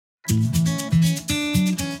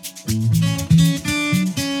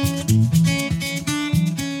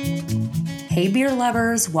Hey beer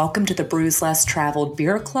lovers, welcome to the Brews Less Traveled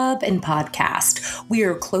Beer Club and podcast. We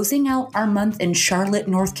are closing out our month in Charlotte,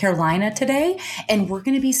 North Carolina today, and we're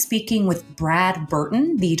going to be speaking with Brad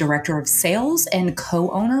Burton, the Director of Sales and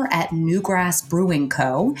co-owner at Newgrass Brewing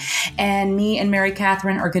Co. And me and Mary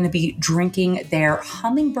Catherine are going to be drinking their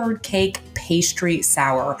Hummingbird Cake Pastry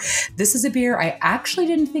Sour. This is a beer I actually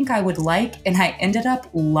didn't think I would like, and I ended up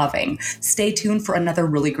loving. Stay tuned for another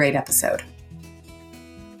really great episode.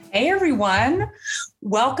 Hey everyone,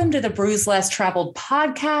 welcome to the Brews Less Traveled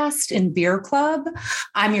podcast and beer club.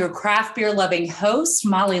 I'm your craft beer loving host,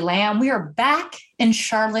 Molly Lamb. We are back in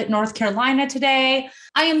Charlotte, North Carolina today.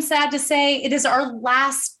 I am sad to say it is our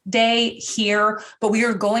last day here, but we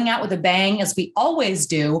are going out with a bang as we always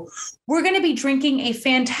do. We're going to be drinking a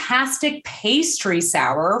fantastic pastry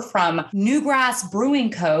sour from Newgrass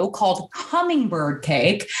Brewing Co. called Hummingbird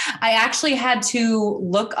Cake. I actually had to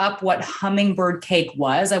look up what Hummingbird Cake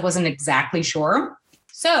was. I wasn't exactly sure.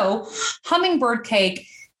 So Hummingbird Cake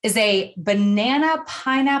is a banana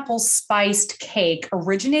pineapple spiced cake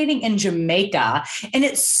originating in Jamaica. And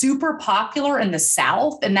it's super popular in the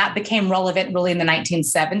South. And that became relevant really in the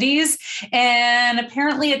 1970s. And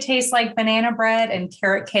apparently it tastes like banana bread and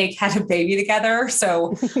carrot cake had a baby together.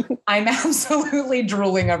 So I'm absolutely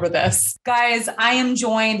drooling over this. Guys, I am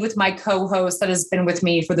joined with my co-host that has been with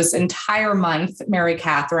me for this entire month, Mary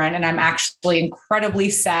Catherine. And I'm actually incredibly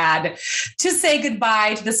sad to say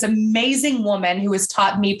goodbye to this amazing woman who has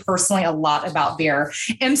taught me personally a lot about beer.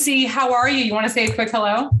 MC, how are you? You want to say a quick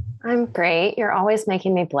hello? I'm great. You're always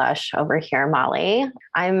making me blush over here, Molly.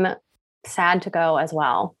 I'm sad to go as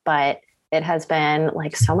well, but it has been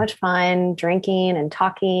like so much fun drinking and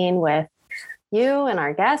talking with you and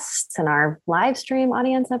our guests and our live stream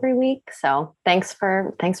audience every week. So thanks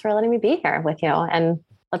for letting me be here with you. And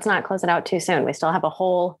let's not close it out too soon. We still have a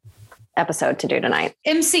whole episode to do tonight.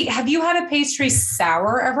 MC, have you had a pastry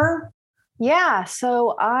sour ever? Yeah.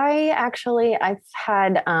 So I've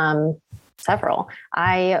had several.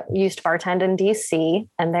 I used to bartend in DC,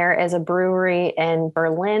 and there is a brewery in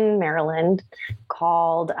Berlin, Maryland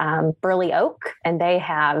called Burley Oak. And they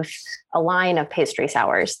have a line of pastry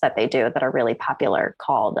sours that they do that are really popular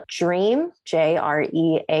called Dream,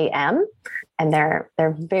 J-R-E-A-M. And they're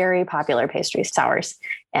very popular pastry sours.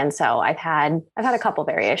 And so I've had a couple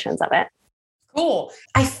variations of it. Cool.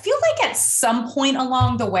 I feel like at some point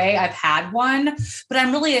along the way I've had one, but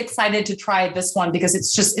I'm really excited to try this one because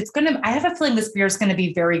I have a feeling this beer is going to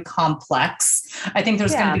be very complex. I think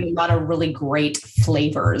there's going to be a lot of really great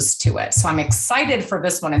flavors to it. So I'm excited for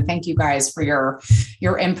this one. And thank you guys for your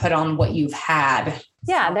input on what you've had.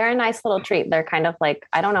 Yeah, they're a nice little treat. They're kind of like,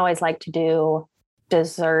 I don't always like to do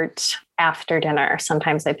dessert after dinner.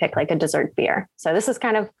 Sometimes I pick like a dessert beer. So this is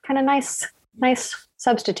kind of nice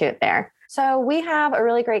substitute there. So we have a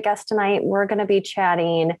really great guest tonight. We're going to be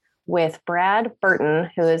chatting with Brad Burton,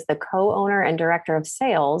 who is the co-owner and director of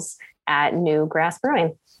sales at Newgrass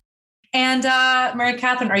Brewing. And Mary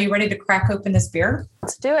Catherine, are you ready to crack open this beer?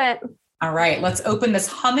 Let's do it. All right, let's open this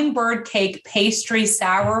Hummingbird Cake Pastry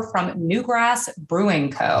Sour from Newgrass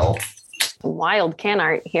Brewing Co. Wild can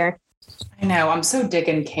art here. I know, I'm so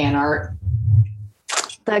digging can art.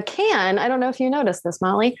 The can, I don't know if you noticed this,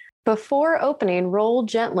 Molly. Before opening, roll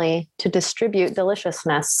gently to distribute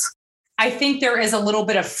deliciousness. I think there is a little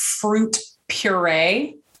bit of fruit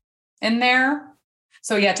puree in there.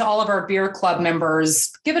 So yeah, to all of our beer club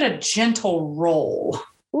members, give it a gentle roll.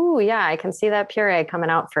 Ooh, yeah, I can see that puree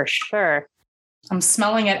coming out for sure. I'm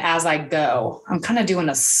smelling it as I go. I'm kind of doing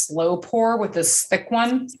a slow pour with this thick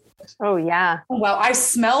one. Oh, yeah. Well, I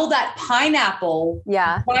smell that pineapple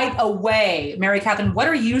right away. Mary Catherine, what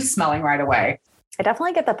are you smelling right away? I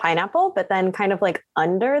definitely get the pineapple, but then kind of like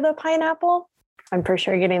under the pineapple, I'm for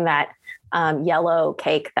sure getting that yellow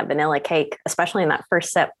cake, that vanilla cake, especially in that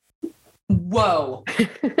first sip. Whoa.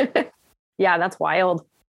 Yeah, that's wild.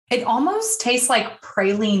 It almost tastes like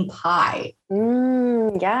praline pie.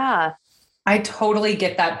 Yeah. I totally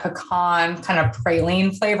get that pecan kind of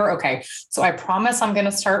praline flavor. Okay. So I promise I'm going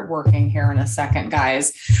to start working here in a second,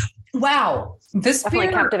 guys. Wow. This definitely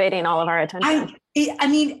beer, captivating all of our attention. I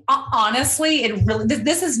mean, honestly,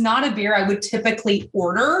 this is not a beer I would typically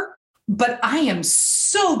order, but I am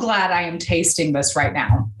so glad I am tasting this right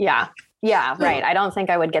now. Yeah. Yeah. Right. I don't think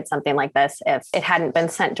I would get something like this if it hadn't been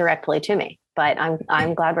sent directly to me, but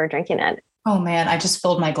I'm glad we're drinking it. Oh man, I just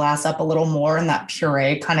filled my glass up a little more and that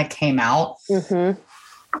puree kind of came out. Mm-hmm.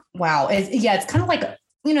 Wow. It's kind of like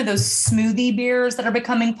those smoothie beers that are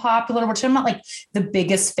becoming popular, which I'm not like the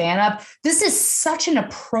biggest fan of. This is such an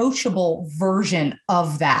approachable version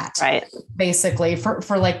of that, right? Basically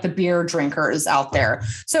for like the beer drinkers out there.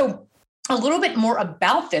 So a little bit more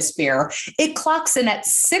about this beer. It clocks in at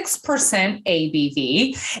 6%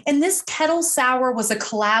 ABV. And this kettle sour was a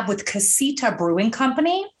collab with Casita Brewing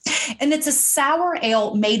Company. And it's a sour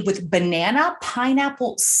ale made with banana,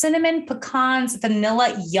 pineapple, cinnamon, pecans,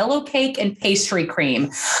 vanilla, yellow cake, and pastry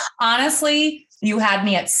cream. Honestly, you had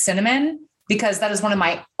me at cinnamon because that is one of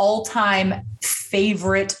my all-time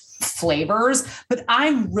favorite flavors, but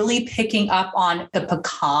I'm really picking up on the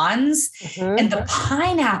pecans and the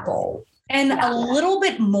pineapple. And a little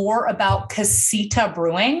bit more about Casita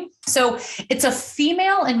Brewing. So it's a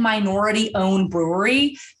female and minority owned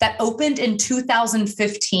brewery that opened in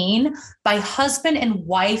 2015 by husband and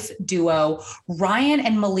wife duo Ryan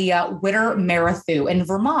and Malia Witter Marathu in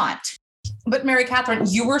Vermont. But Mary Catherine,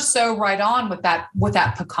 you were so right on with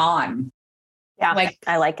that pecan. Yeah, like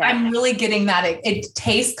I like it. I'm really getting that. It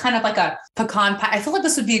tastes kind of like a pecan pie. I feel like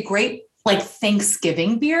this would be a great like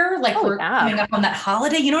Thanksgiving beer, like we're coming up on that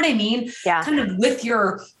holiday. You know what I mean? Yeah. Kind of with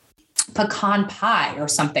your pecan pie or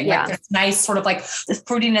something. Yeah. Like this nice sort of like the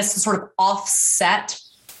fruitiness to sort of offset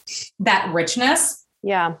that richness.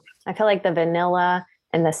 Yeah. I feel like the vanilla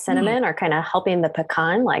and the cinnamon are kind of helping the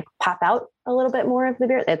pecan like pop out a little bit more of the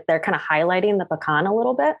beer. They're kind of highlighting the pecan a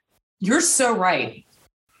little bit. You're so right.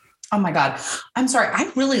 Oh my God. I'm sorry. I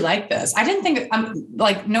really like this. I didn't think I'm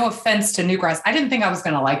like, no offense to Newgrass. I didn't think I was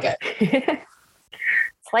going to like it.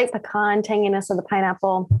 Slight pecan tanginess of the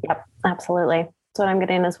pineapple. Yep. Absolutely. That's what I'm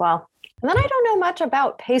getting as well. And then I don't know much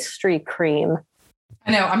about pastry cream.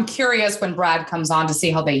 I know. I'm curious when Brad comes on to see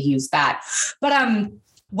how they use that. But,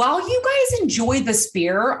 while you guys enjoy this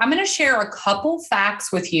beer, I'm going to share a couple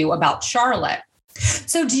facts with you about Charlotte.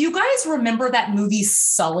 So do you guys remember that movie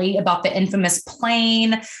Sully about the infamous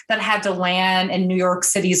plane that had to land in New York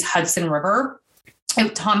City's Hudson River?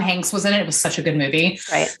 Tom Hanks was in it. It was such a good movie.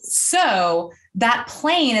 Right. So that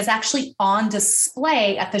plane is actually on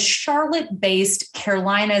display at the Charlotte-based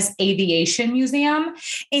Carolinas Aviation Museum.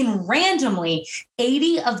 And randomly,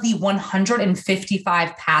 80 of the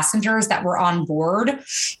 155 passengers that were on board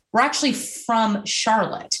were actually from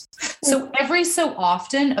Charlotte. So every so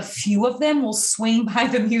often, a few of them will swing by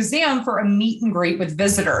the museum for a meet and greet with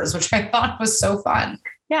visitors, which I thought was so fun.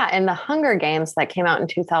 Yeah. And the Hunger Games that came out in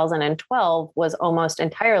 2012 was almost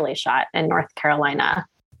entirely shot in North Carolina.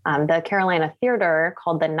 The Carolina Theater,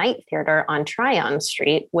 called the Night Theater on Tryon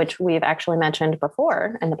Street, which we've actually mentioned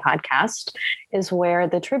before in the podcast, is where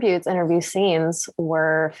the tributes interview scenes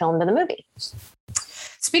were filmed in the movie.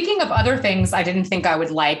 Speaking of other things I didn't think I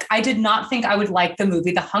would like, I did not think I would like the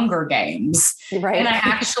movie The Hunger Games. Right. And I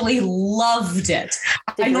actually loved it.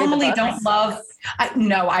 I normally don't love,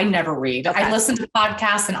 I never read. Okay. I listen to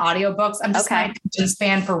podcasts and audiobooks. I'm just not a attention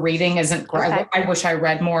span for reading isn't great. Okay. I wish I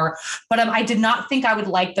read more, but I did not think I would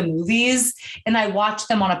like the movies. And I watched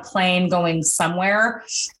them on a plane going somewhere.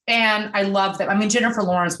 And I loved them. I mean, Jennifer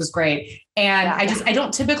Lawrence was great. And I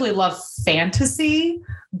don't typically love fantasy,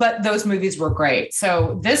 but those movies were great.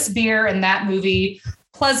 So this beer and that movie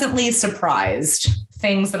pleasantly surprised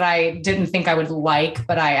things that I didn't think I would like,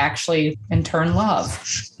 but I actually in turn love.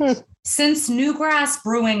 Since Newgrass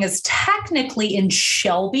Brewing is technically in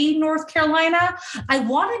Shelby, North Carolina, I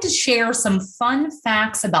wanted to share some fun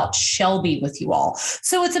facts about Shelby with you all.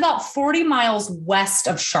 So it's about 40 miles west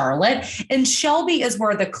of Charlotte, and Shelby is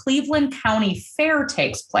where the Cleveland County Fair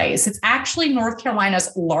takes place. It's actually North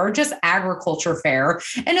Carolina's largest agriculture fair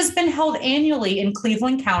and has been held annually in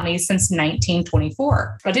Cleveland County since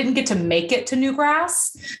 1924. I didn't get to make it to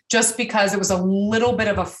Newgrass just because it was a little bit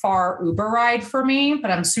of a far Uber ride for me, but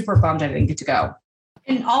I'm super bummed I didn't get to go.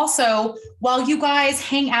 And also, while you guys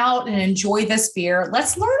hang out and enjoy this beer,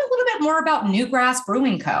 let's learn a little bit more about Newgrass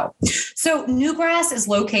Brewing Co. So Newgrass is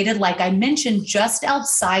located, like I mentioned, just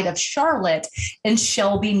outside of Charlotte in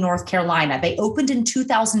Shelby, North Carolina. They opened in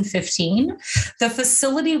 2015. The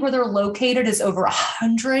facility where they're located is over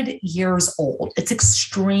 100 years old. It's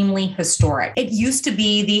extremely historic. It used to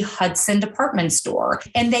be the Hudson department store,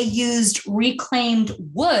 and they used reclaimed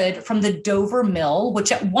wood from the Dover Mill,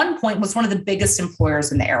 which at one point was one of the biggest employers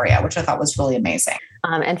in the area, which I thought was really amazing.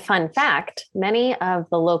 And fun fact, many of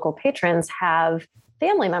the local patrons have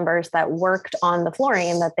family members that worked on the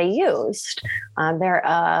flooring that they used. They're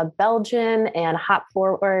a Belgian and hop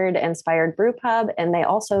forward inspired brew pub, and they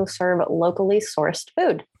also serve locally sourced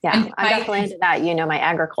food. Yeah, I'm definitely into that. You know, my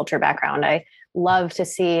agriculture background. I love to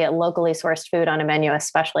see locally sourced food on a menu,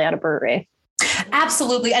 especially at a brewery.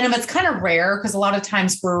 Absolutely. And it's kind of rare because a lot of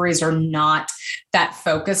times breweries are not that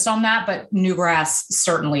focused on that, but Newgrass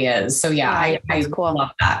certainly is. So yeah, I cool.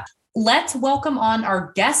 love that. Let's welcome on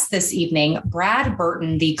our guest this evening, Brad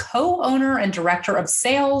Burton, the co-owner and director of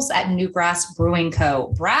sales at Newgrass Brewing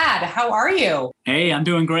Co. Brad, how are you? Hey, I'm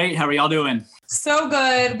doing great. How are y'all doing? So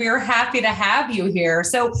good. We're happy to have you here.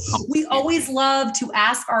 So we always love to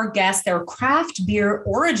ask our guests their craft beer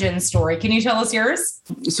origin story. Can you tell us yours?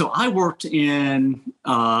 So I worked in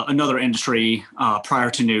another industry prior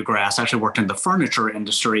to Newgrass. I actually worked in the furniture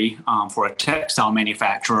industry for a textile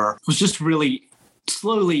manufacturer. It was just really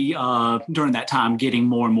slowly during that time getting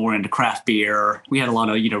more and more into craft beer. We had a lot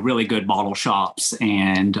of really good bottle shops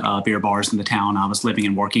and beer bars in the town I was living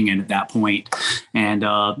and working in at that point. And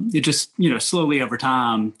it just slowly over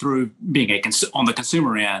time, through being on the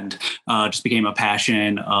consumer end, just became a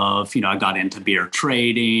passion of I got into beer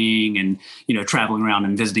trading and traveling around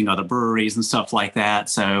and visiting other breweries and stuff like that.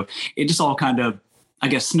 So it just all kind of, I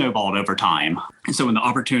guess, snowballed over time. And so when the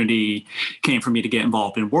opportunity came for me to get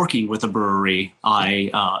involved in working with a brewery,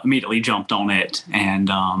 I immediately jumped on it. And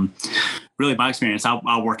really, my experience,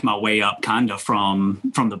 I worked my way up kind of from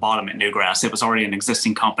the bottom at Newgrass. It was already an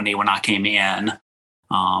existing company when I came in.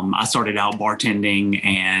 I started out bartending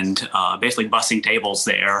and basically bussing tables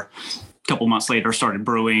there. A couple months later, started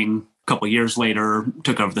brewing. A couple of years later,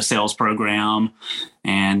 took over the sales program.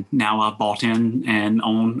 And now I've bought in and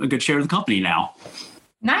own a good share of the company now.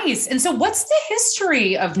 Nice. And so what's the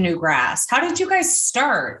history of Newgrass? How did you guys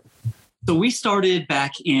start? So we started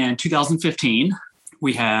back in 2015.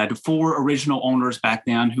 We had 4 original owners back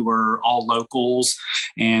then who were all locals,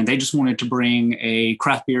 and they just wanted to bring a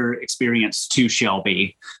craft beer experience to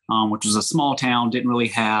Shelby, which was a small town, didn't really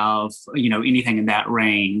have, anything in that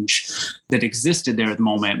range that existed there at the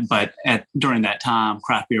moment. But during that time,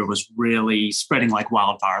 craft beer was really spreading like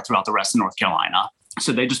wildfire throughout the rest of North Carolina.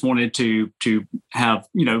 So they just wanted to have,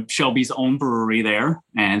 Shelby's own brewery there.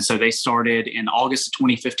 And so they started in August of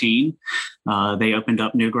 2015. They opened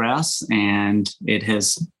up Newgrass, and it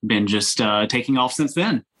has been just taking off since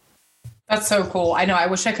then. That's so cool. I know. I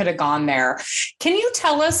wish I could have gone there. Can you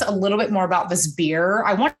tell us a little bit more about this beer?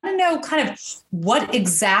 I want to know kind of what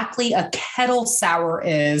exactly a kettle sour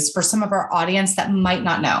is for some of our audience that might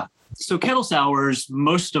not know. So kettle sours,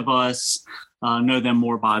 most of us know them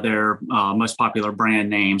more by their most popular brand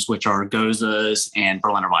names, which are Gozas and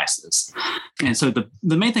Berliner Weisses. And so the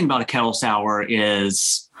main thing about a kettle sour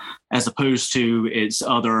is, as opposed to its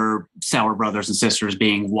other sour brothers and sisters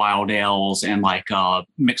being wild ales and like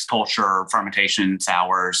mixed culture fermentation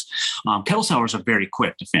sours, kettle sours are very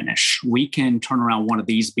quick to finish. We can turn around one of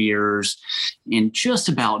these beers in just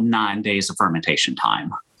about 9 days of fermentation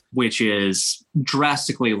time, which is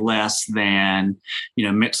drastically less than,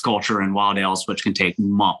 mixed culture and wild ales, which can take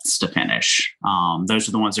months to finish. Those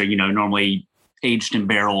are the ones that are, normally aged in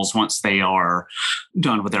barrels once they are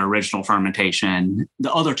done with their original fermentation.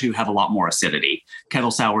 The other two have a lot more acidity. Kettle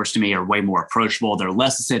sours to me are way more approachable. They're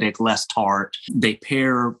less acidic, less tart. They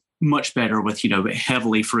pair much better with,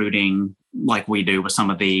 heavily fruiting like we do with some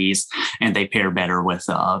of these, and they pair better with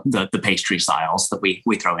the pastry styles that we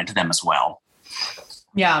throw into them as well.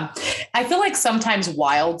 Yeah. I feel like sometimes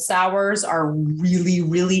wild sours are really,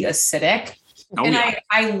 really acidic. Oh, and yeah.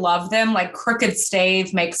 I love them. Like Crooked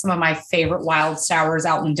Stave makes some of my favorite wild sours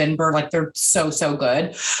out in Denver. Like they're so, so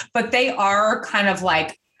good. But they are kind of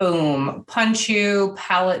like, boom, punch you,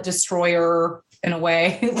 palate destroyer in a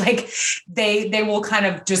way. Like they will kind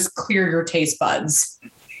of just clear your taste buds.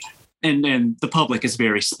 And the public is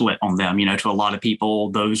very split on them. To a lot of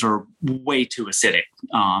people, those are way too acidic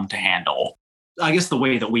to handle. I guess the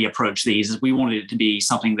way that we approach these is we wanted it to be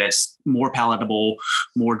something that's more palatable,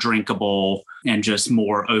 more drinkable, and just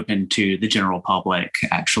more open to the general public,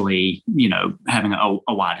 actually, having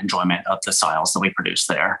a wide enjoyment of the styles that we produce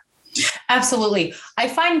there. Absolutely. I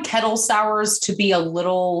find kettle sours to be a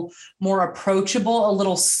little more approachable, a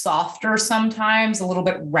little softer sometimes, a little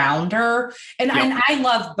bit rounder. And I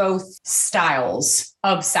love both styles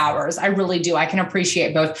of sours. I really do. I can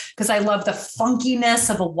appreciate both because I love the funkiness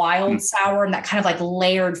of a wild sour and that kind of like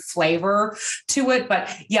layered flavor to it. But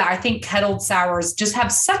yeah, I think kettled sours just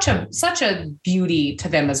have such a beauty to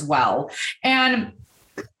them as well. And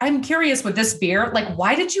I'm curious with this beer, like,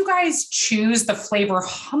 why did you guys choose the flavor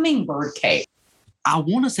hummingbird cake? I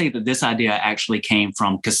want to say that this idea actually came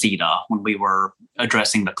from Casita when we were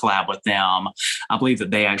addressing the collab with them. I believe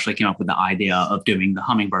that they actually came up with the idea of doing the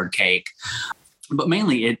hummingbird cake. But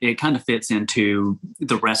mainly it kind of fits into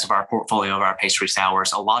the rest of our portfolio of our pastry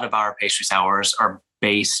sours. A lot of our pastry sours are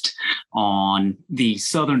based on the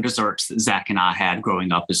Southern desserts that Zach and I had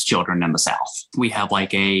growing up as children in the South. We have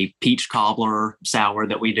like a peach cobbler sour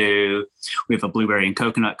that we do. We have a blueberry and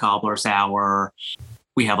coconut cobbler sour.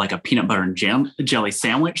 We have like a peanut butter and jelly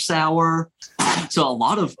sandwich sour. So a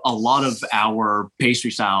lot of our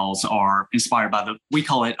pastry styles are inspired by we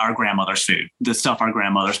call it our grandmother's food, the stuff our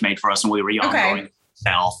grandmothers made for us when we were young growing up in the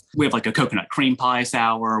South. We have like a coconut cream pie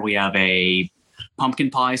sour. We have a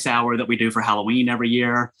pumpkin pie sour that we do for Halloween every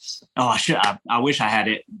year. Oh, I wish I had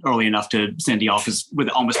it early enough to send to y'all, because with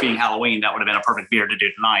it almost being Halloween, that would have been a perfect beer to do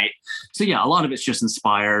tonight. So yeah, a lot of it's just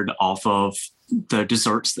inspired off of the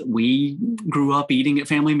desserts that we grew up eating at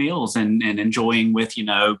family meals and enjoying with,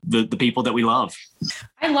 the people that we love.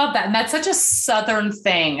 I love that. And that's such a Southern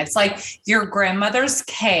thing. It's like your grandmother's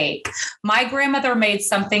cake. My grandmother made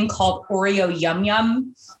something called Oreo Yum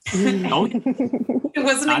Yum. Oh, it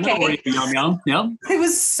wasn't a cake. Oreo Yum Yum. Yep. It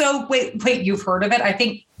was so, wait, you've heard of it? I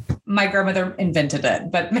think my grandmother invented it,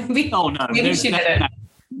 but maybe, maybe she didn't.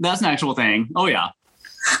 That's an actual thing. Oh yeah.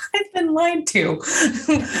 I've been lied to.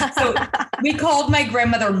 So we called my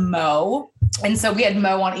grandmother Mo. And so we had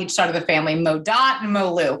Mo on each side of the family, Mo Dot and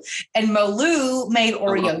Mo Lou. And Mo Lou made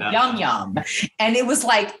Oreo Yum Yum. And it was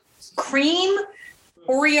like cream,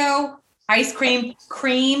 Oreo, ice cream,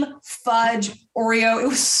 fudge, Oreo. It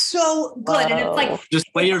was so good. Whoa. And it's like just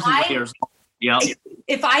layers and layers. Yeah.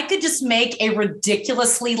 If I could just make a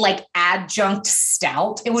ridiculously like adjunct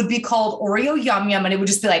stout, it would be called Oreo Yum Yum. And it would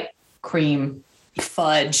just be like cream,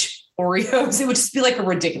 fudge, Oreos. It would just be like a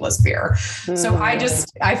ridiculous beer. So I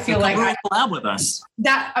feel like collab with us.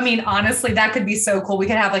 Honestly, that could be so cool. We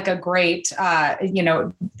could have like a great,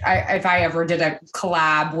 if I ever did a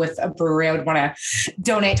collab with a brewery, I would want to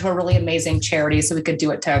donate to a really amazing charity. So we could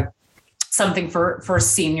do it to something for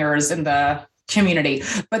seniors in the community.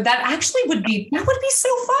 But that actually would be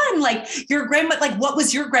so fun. Like your grandma, like what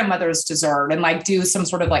was your grandmother's dessert, and like do some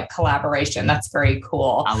sort of like collaboration. That's very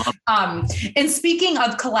cool. I love it. And speaking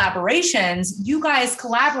of collaborations, you guys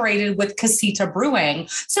collaborated with Casita Brewing.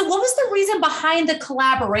 So what was the reason behind the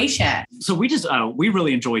collaboration? So we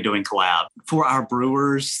really enjoy doing collab for our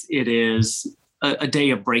brewers. It is a day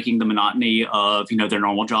of breaking the monotony of, their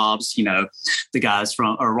normal jobs. The guys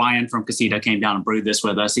Ryan from Casita came down and brewed this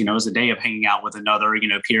with us. It was a day of hanging out with another,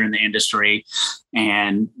 peer in the industry.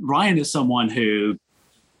 And Ryan is someone who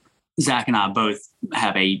Zach and I both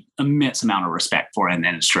have a immense amount of respect for in the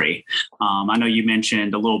industry. I know you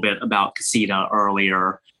mentioned a little bit about Casita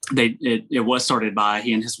earlier. It was started by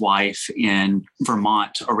he and his wife in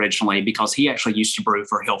Vermont originally, because he actually used to brew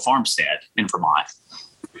for Hill Farmstead in Vermont.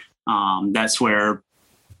 That's where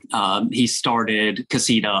he started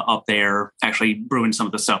Casita up there, actually brewing some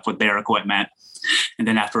of the stuff with their equipment. And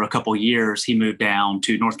then after a couple of years, he moved down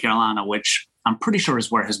to North Carolina, which I'm pretty sure is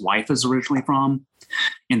where his wife is originally from,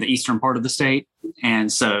 in the eastern part of the state.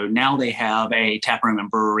 And so now they have a taproom and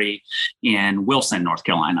brewery in Wilson, North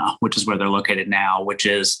Carolina, which is where they're located now, which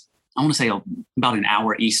is, I want to say, about an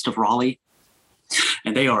hour east of Raleigh.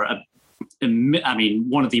 And they are,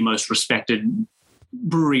 one of the most respected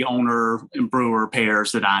brewery owner and brewer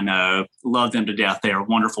pairs that I know. Love them to death. They are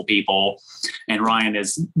wonderful people. And Ryan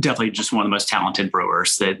is definitely just one of the most talented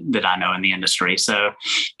brewers that I know in the industry. So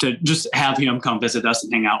to just have him come visit us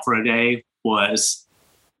and hang out for a day was,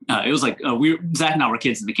 it was like, Zach and I were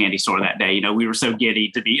kids in the candy store that day. We were so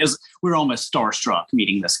giddy we were almost starstruck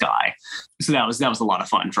meeting this guy. So that was a lot of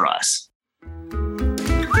fun for us.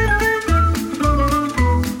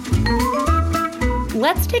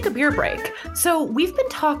 Let's take a beer break. So we've been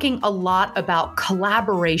talking a lot about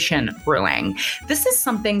collaboration brewing. This is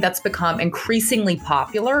something that's become increasingly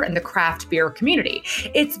popular in the craft beer community.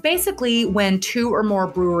 It's basically when two or more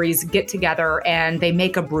breweries get together and they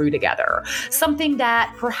make a brew together, something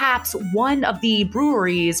that perhaps one of the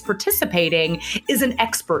breweries participating is an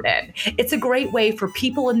expert in. It's a great way for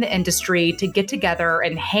people in the industry to get together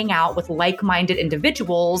and hang out with like-minded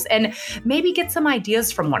individuals and maybe get some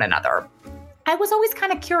ideas from one another. I was always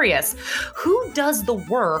kind of curious, who does the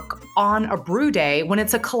work on a brew day when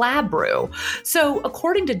it's a collab brew? So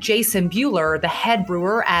according to Jason Bueller, the head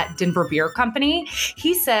brewer at Denver Beer Company,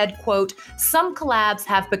 he said, quote, "Some collabs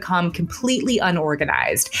have become completely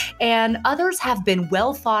unorganized and others have been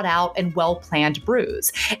well thought out and well-planned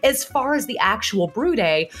brews. As far as the actual brew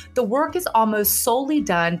day, the work is almost solely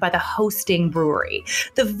done by the hosting brewery.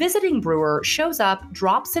 The visiting brewer shows up,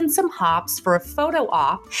 drops in some hops for a photo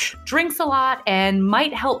op, drinks a lot, spot and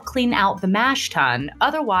might help clean out the mash tun.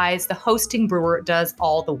 Otherwise, the hosting brewer does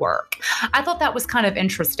all the work. I thought that was kind of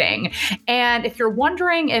interesting. And if you're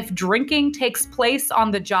wondering if drinking takes place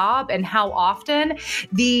on the job and how often,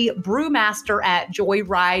 the brewmaster at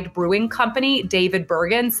Joyride Brewing Company, David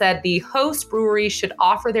Bergen, said the host brewery should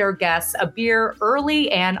offer their guests a beer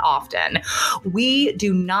early and often. We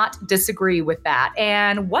do not disagree with that.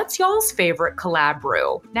 And what's y'all's favorite collab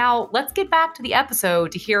brew? Now, let's get back to the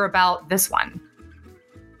episode to hear about this one.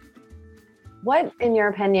 What, in your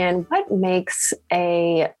opinion, what makes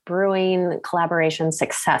a brewing collaboration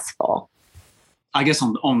successful? I guess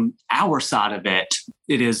on our side of it,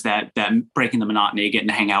 it is that breaking the monotony, getting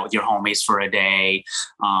to hang out with your homies for a day,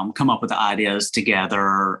 come up with the ideas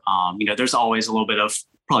together. There's always a little bit of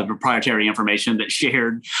probably proprietary information that's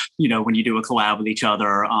shared, when you do a collab with each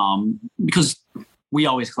other, because we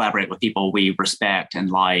always collaborate with people we respect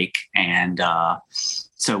and like, and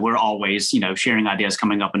so we're always, sharing ideas,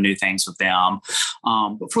 coming up with new things with them.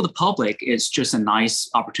 But for the public, it's just a nice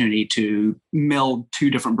opportunity to meld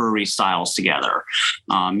two different brewery styles together.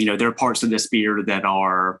 There are parts of this beer that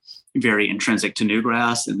are very intrinsic to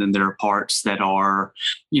Newgrass, and then there are parts that are,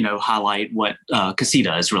 highlight what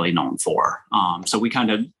Casita is really known for. So we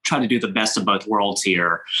kind of try to do the best of both worlds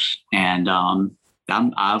here. And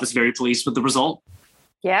I was very pleased with the result.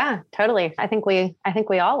 Yeah, totally. I think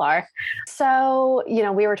we all are. So,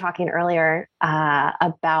 we were talking earlier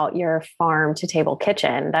about your farm to table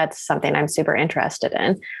kitchen. That's something I'm super interested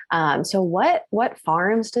in. So what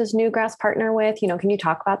farms does Newgrass partner with? Can you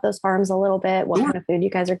talk about those farms a little bit? What kind of food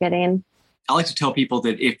you guys are getting? I like to tell people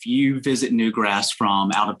that if you visit Newgrass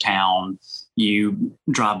from out of town, you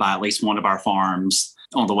drive by at least one of our farms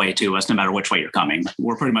on the way to us, no matter which way you're coming.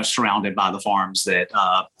 We're pretty much surrounded by the farms that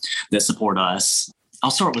support us. I'll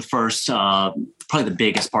start with first, probably the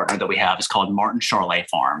biggest partner that we have is called Martin Charlet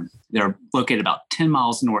Farm. They're located about 10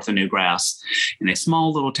 miles north of Newgrass in a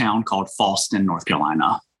small little town called Falston, North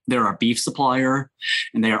Carolina. They're our beef supplier,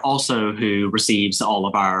 and they are also who receives all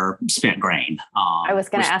of our spent grain. I was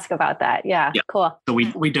going to ask about that. Yeah, cool. So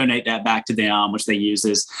we donate that back to them, which they use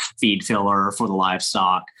as feed filler for the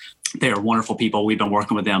livestock. They're wonderful people. We've been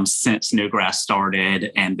working with them since Newgrass started,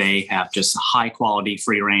 and they have just high quality,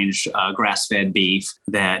 free range grass-fed beef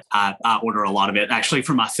that I order a lot of it actually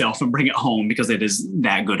for myself and bring it home because it is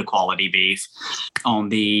that good a quality beef. On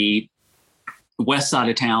the west side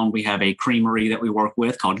of town, we have a creamery that we work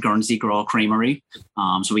with called Guernsey Girl Creamery.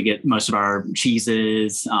 So we get most of our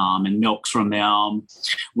cheeses and milks from them.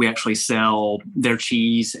 We actually sell their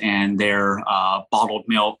cheese and their bottled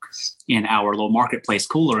milk in our little marketplace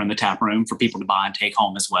cooler in the tap room for people to buy and take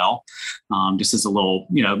home as well. Just as a little,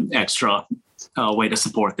 extra way to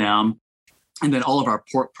support them. And then all of our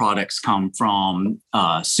pork products come from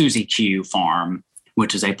Susie Q Farm,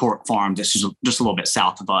 which is a pork farm that's just a little bit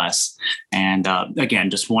south of us. And again,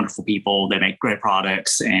 just wonderful people. They make great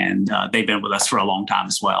products, and they've been with us for a long time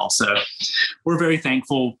as well. So we're very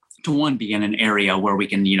thankful to, one, be in an area where we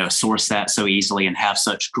can, source that so easily and have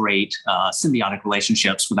such great symbiotic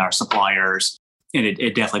relationships with our suppliers. And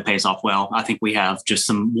it definitely pays off well. I think we have just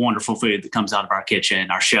some wonderful food that comes out of our kitchen.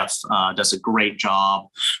 Our chef does a great job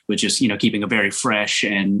with just, keeping a very fresh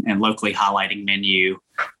and locally highlighting menu.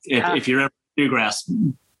 If you're ever Newgrass,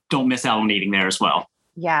 don't miss out on eating there as well.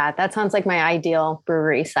 Yeah, that sounds like my ideal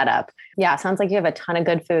brewery setup. Yeah, sounds like you have a ton of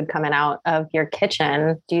good food coming out of your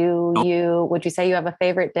kitchen. Would you say you have a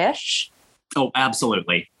favorite dish? Oh,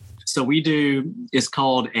 absolutely. So we do, it's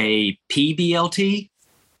called a PBLT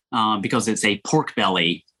because it's a pork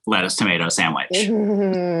belly lettuce tomato sandwich.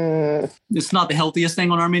 Mm-hmm. It's not the healthiest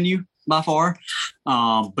thing on our menu by far,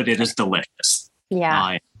 but it is delicious. Yeah.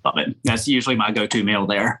 I love it. That's usually my go-to meal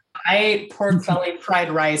there. I ate pork belly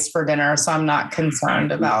fried rice for dinner, so I'm not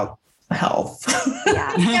concerned about health.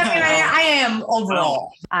 Yeah. I am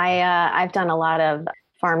overall. I've done a lot of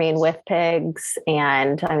farming with pigs,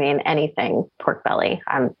 and anything pork belly.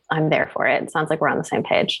 I'm there for it. It sounds like we're on the same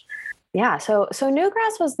page. Yeah. So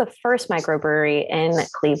Newgrass was the first microbrewery in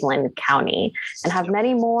Cleveland County, and have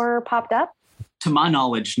many more popped up? To my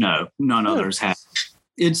knowledge, no, none others have.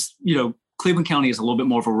 It's, Cleveland County is a little bit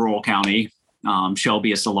more of a rural county.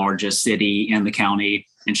 Shelby is the largest city in the county,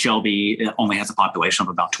 and Shelby only has a population of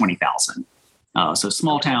about 20,000. So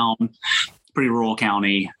small town, pretty rural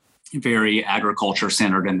county, very agriculture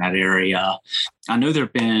centered in that area. I know there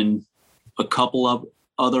have been a couple of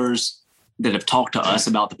others that have talked to us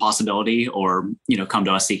about the possibility or, come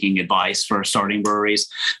to us seeking advice for starting breweries.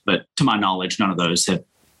 But to my knowledge, none of those have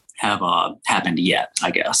happened yet,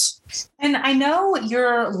 I guess. And I know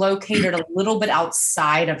you're located a little bit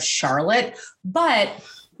outside of Charlotte, but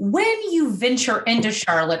when you venture into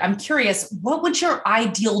Charlotte, I'm curious, what would your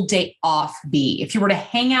ideal day off be? If you were to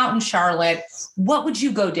hang out in Charlotte, what would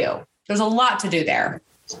you go do? There's a lot to do there.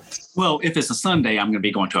 Well, if it's a Sunday, I'm going to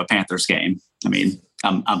be going to a Panthers game. I mean,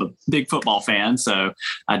 I'm a big football fan, so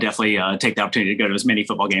I definitely take the opportunity to go to as many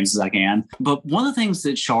football games as I can. But one of the things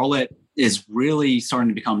that Charlotte is really starting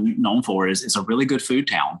to become known for is a really good food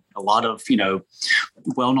town. A lot of,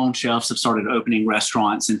 well-known chefs have started opening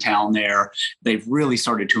restaurants in town there. They've really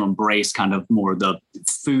started to embrace kind of more the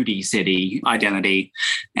foodie city identity.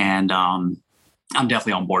 And I'm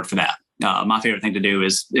definitely on board for that. My favorite thing to do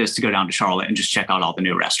is to go down to Charlotte and just check out all the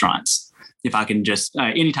new restaurants. If I can just,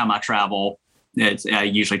 anytime I travel, I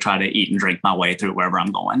usually try to eat and drink my way through wherever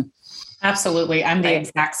I'm going. Absolutely. I'm the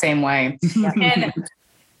exact same way. And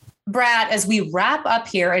Brad, as we wrap up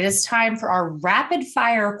here, it is time for our rapid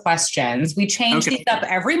fire questions. We change these up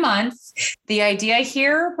every month. The idea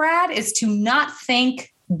here, Brad, is to not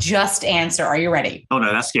think, just answer. Are you ready? Oh,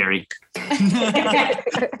 no, that's scary.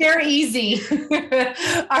 They're easy.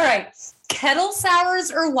 All right. Kettle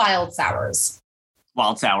sours or wild sours?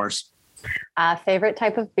 Wild sours. Favorite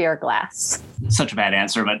type of beer glass? Such a bad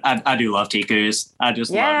answer, but I do love Tikus. I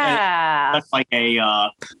just love it. That's like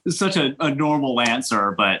such a normal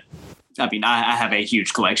answer, but I mean, I have a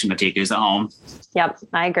huge collection of Tikus at home. Yep,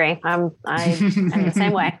 I agree. I'm the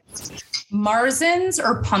same way. Marzens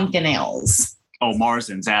or pumpkin ales? Oh,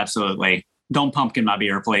 Marzens, absolutely. Don't pumpkin my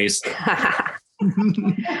beer, please.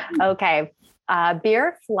 Okay.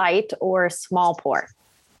 Beer flight or small pour?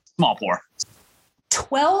 Small pour.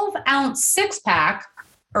 12-ounce 6-pack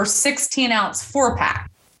or 16-ounce 4-pack?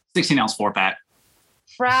 16-ounce 4-pack.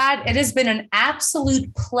 Brad, it has been an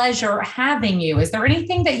absolute pleasure having you. Is there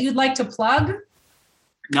anything that you'd like to plug?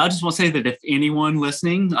 No, I just want to say that if anyone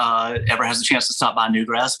listening ever has a chance to stop by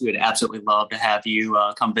Newgrass, we would absolutely love to have you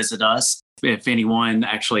come visit us. If anyone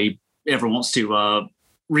actually ever wants to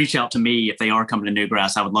reach out to me, if they are coming to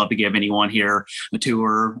Newgrass, I would love to give anyone here a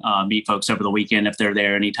tour, meet folks over the weekend if they're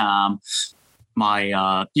there anytime.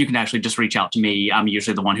 You can actually just reach out to me. I'm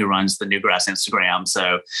usually the one who runs the Newgrass Instagram.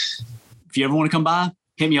 So if you ever want to come by,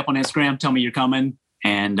 hit me up on Instagram, tell me you're coming,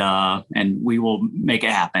 and we will make it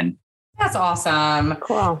happen. That's awesome.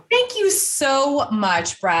 Cool. Thank you so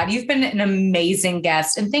much, Brad. You've been an amazing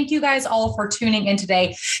guest. And thank you guys all for tuning in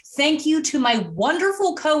today. Thank you to my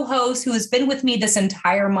wonderful co-host who has been with me this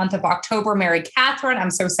entire month of October, Mary Catherine.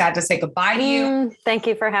 I'm so sad to say goodbye to you. Thank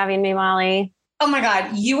you for having me, Molly. Oh my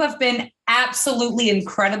God, you have been absolutely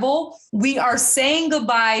incredible. We are saying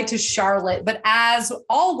goodbye to Charlotte, but as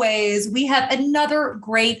always, we have another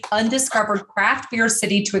great undiscovered craft beer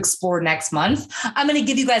city to explore next month. I'm going to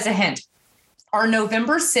give you guys a hint. Our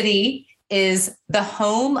November city is the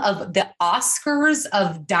home of the Oscars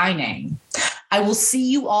of dining. I will see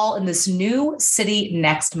you all in this new city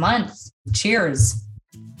next month. Cheers.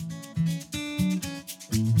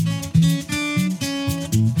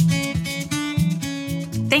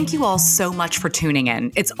 Thank you all so much for tuning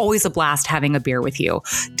in. It's always a blast having a beer with you.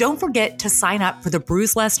 Don't forget to sign up for the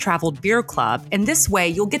Brews Less Traveled Beer Club, and this way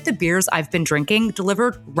you'll get the beers I've been drinking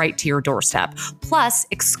delivered right to your doorstep, plus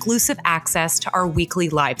exclusive access to our weekly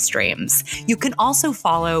live streams. You can also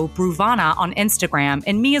follow Brewvana on Instagram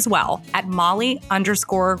and me as well at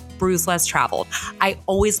Molly_Brews Less Traveled. I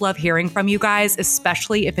always love hearing from you guys,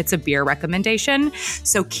 especially if it's a beer recommendation.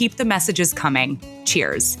 So keep the messages coming.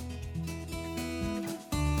 Cheers.